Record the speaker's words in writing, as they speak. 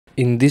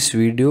In this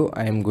video,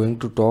 I am going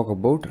to talk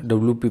about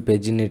WP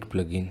Paginate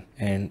plugin,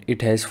 and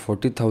it has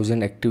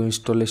 40,000 active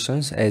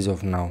installations as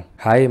of now.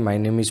 Hi, my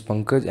name is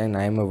Pankaj and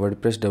I am a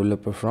WordPress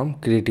developer from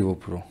Kreativo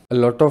Pro. A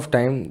lot of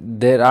time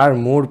there are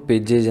more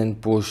pages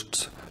and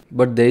posts,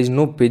 but there is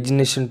no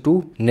pagination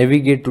to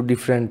navigate to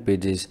different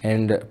pages,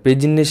 and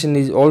pagination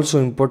is also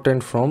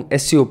important from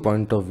SEO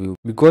point of view,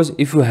 because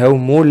if you have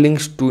more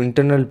links to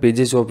internal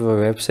pages of your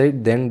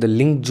website, then the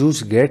link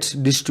juice gets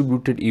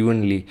distributed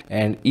evenly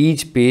and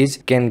each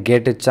page can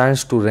get a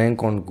chance to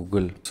rank on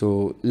Google.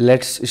 So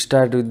let's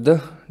start with the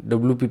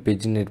WP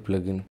Paginate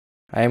plugin.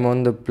 I am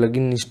on the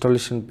plugin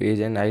installation page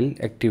and I'll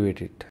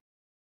activate it.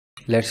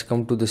 Let's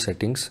come to the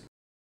settings.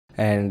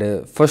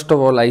 And first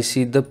of all, I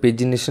see the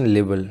pagination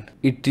label.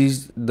 It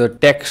is the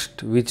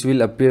text which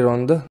will appear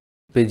on the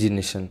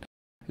pagination.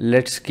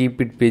 Let's keep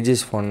it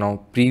pages for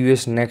now.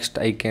 Previous, next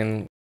I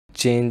can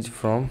change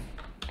from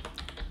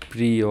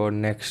pre or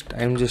next.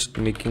 I'm just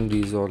making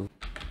these all.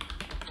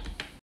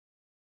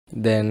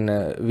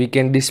 Then we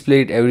can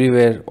display it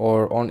everywhere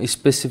or on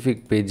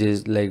specific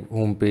pages like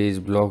home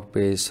page, blog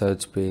page,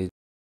 search page.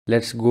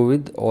 Let's go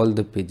with all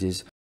the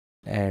pages.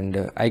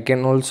 And I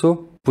can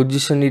also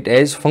position it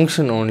as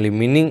function only,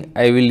 meaning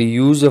I will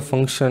use a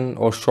function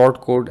or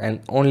shortcode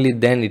and only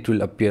then it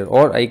will appear,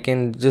 or I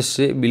can just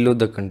say below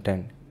the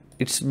content.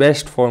 It's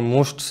best for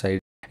most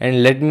sites.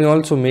 And let me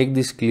also make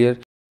this clear,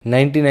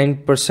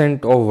 99%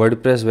 of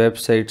WordPress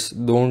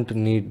websites don't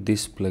need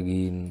this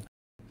plugin.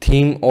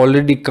 Theme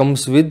already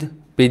comes with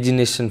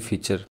pagination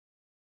feature,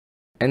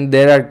 and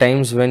there are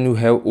times when you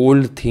have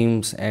old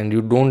themes and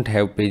you don't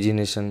have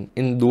pagination.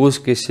 In those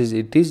cases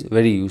it is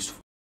very useful.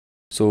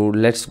 So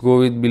let's go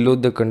with below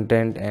the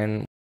content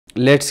and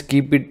let's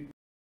keep it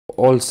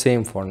all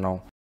same for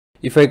now.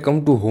 If I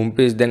come to home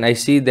page, then I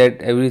see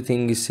that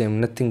everything is same,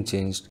 nothing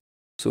changed.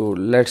 So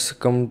let's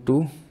come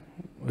to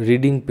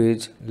reading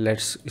page.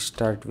 Let's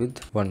start with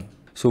one.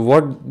 So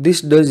what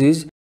this does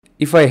is,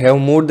 if I have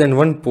more than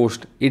one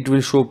post, it will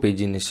show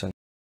pagination.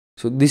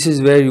 So this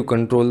is where you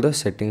control the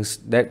settings,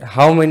 that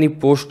how many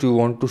posts you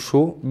want to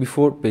show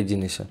before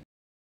pagination.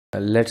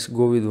 Let's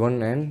go with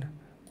one and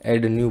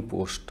add a new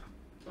post.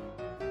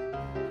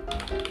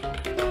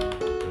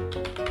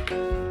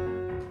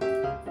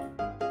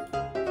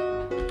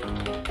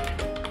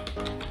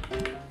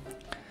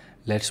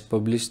 Let's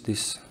publish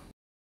this,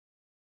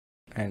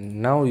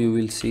 and now you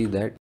will see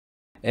that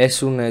as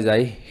soon as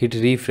I hit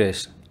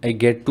refresh, I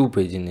get 2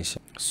 pagination.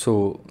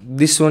 So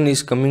this one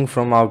is coming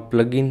from our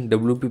plugin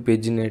WP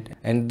Paginate,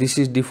 and this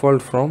is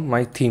default from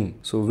my theme.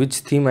 So which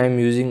theme I am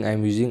using? I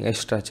am using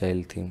extra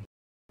child theme.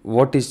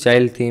 What is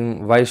child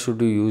theme? Why should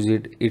you use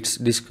it? It's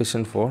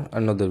discussion for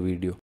another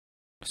video.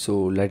 So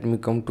let me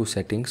come to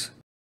settings.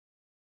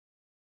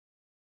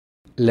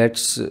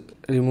 Let's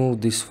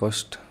remove this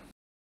first.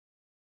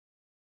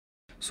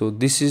 So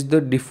this is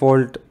the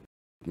default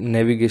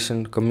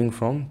navigation coming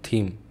from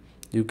theme.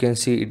 You can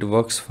see it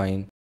works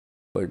fine,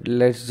 but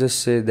let's just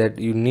say that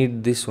you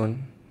need this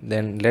one.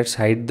 Then let's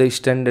hide the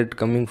standard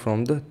coming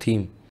from the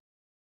theme.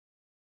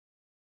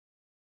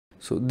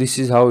 So this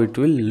is how it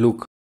will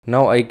look.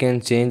 Now I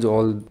can change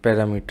all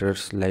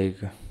parameters like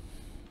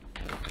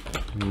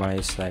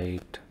my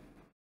site.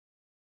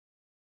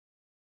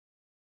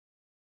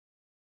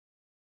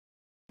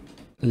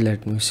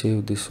 Let me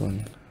save this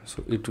one.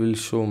 So it will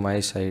show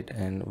my site,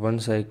 and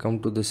once I come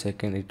to the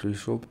second, it will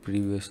show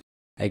previous.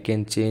 I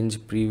can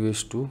change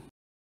previous to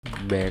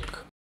back.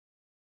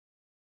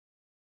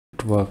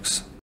 It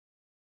works.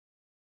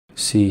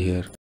 See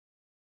here.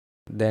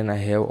 Then I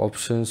have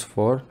options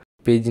for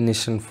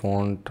pagination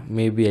font.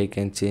 Maybe I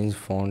can change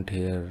font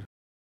here.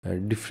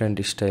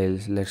 Different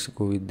styles. Let's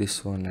go with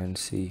this one and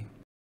see.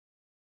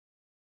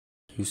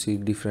 You see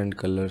different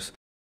colors,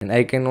 and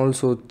I can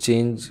also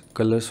change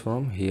colors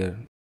from here.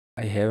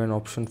 I have an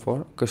option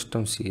for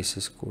custom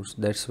CSS codes.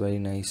 That's very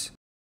nice.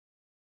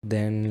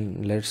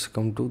 Then let's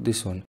come to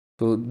this one.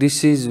 So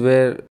this is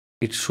where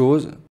it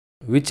shows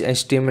which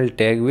HTML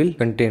tag will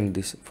contain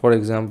this. For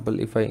example,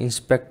 if I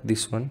inspect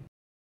this one,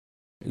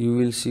 you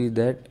will see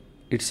that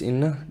it's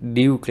in a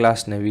div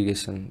class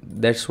navigation.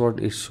 That's what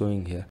it's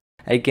showing here.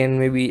 I can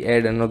maybe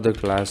add another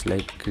class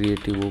like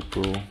Kreativo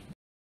Pro.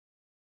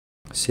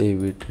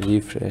 Save it,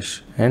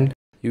 refresh, and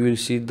you will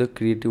see the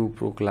Kreativo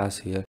Pro class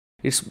here.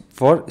 It's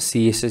for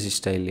CSS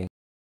styling,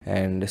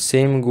 and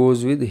same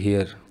goes with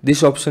here.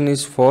 This option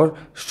is for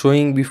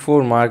showing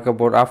before markup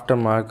or after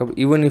markup,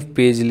 even if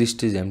page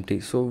list is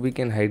empty. So we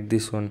can hide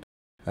this one.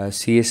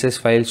 CSS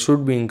file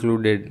should be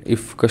included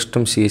if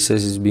custom CSS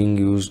is being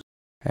used,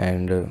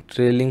 and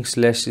trailing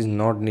slash is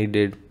not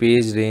needed.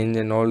 Page range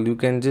and all, you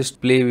can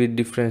just play with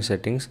different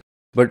settings,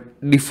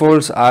 but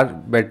defaults are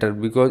better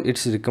because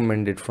it's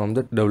recommended from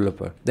the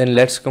developer. Then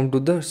let's come to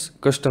the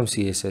custom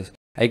CSS.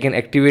 I can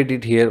activate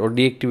it here or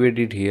deactivate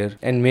it here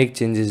and make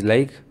changes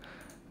like,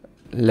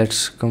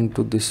 let's come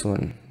to this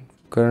one.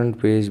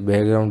 Current page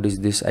background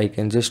is this. I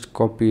can just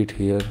copy it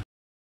here,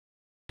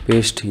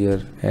 paste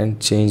here,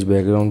 and change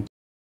background.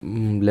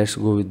 Let's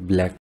go with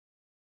black.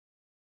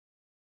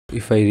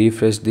 If I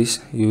refresh this,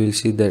 you will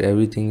see that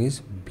everything is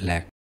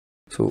black.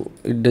 so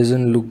it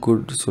doesn't look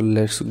good, so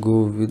let's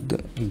go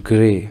with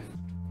gray.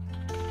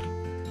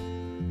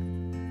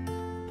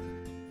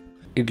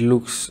 It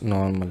looks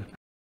normal.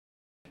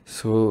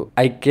 So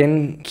I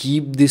can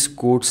keep this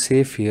code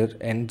safe here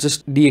and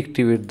just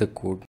deactivate the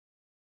code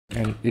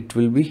and it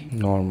will be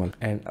normal.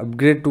 And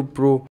upgrade to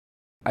Pro,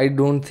 I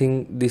don't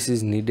think this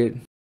is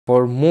needed.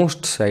 For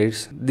most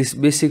sites, this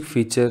basic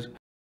feature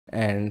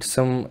and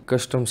some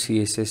custom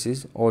CSS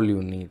is all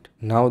you need.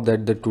 Now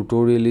that the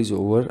tutorial is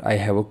over, I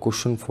have a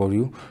question for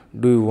you.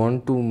 Do you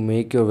want to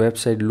make your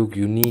website look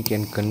unique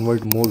and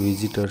convert more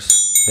visitors?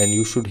 Then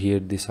you should hear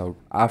this out.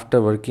 After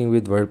working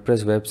with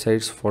WordPress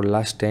websites for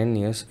last 10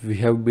 years, we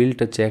have built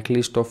a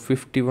checklist of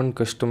 51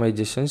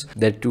 customizations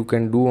that you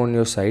can do on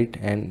your site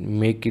and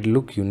make it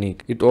look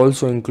unique. It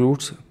also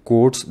includes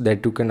codes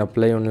that you can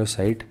apply on your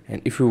site,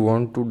 and if you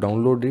want to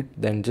download it,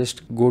 then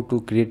just go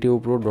to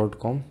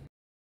kreativopro.com,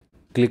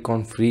 click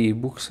on free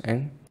ebooks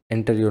and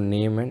enter your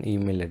name and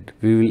email address.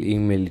 We will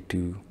email it to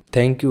you.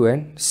 Thank you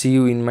and see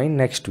you in my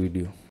next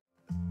video.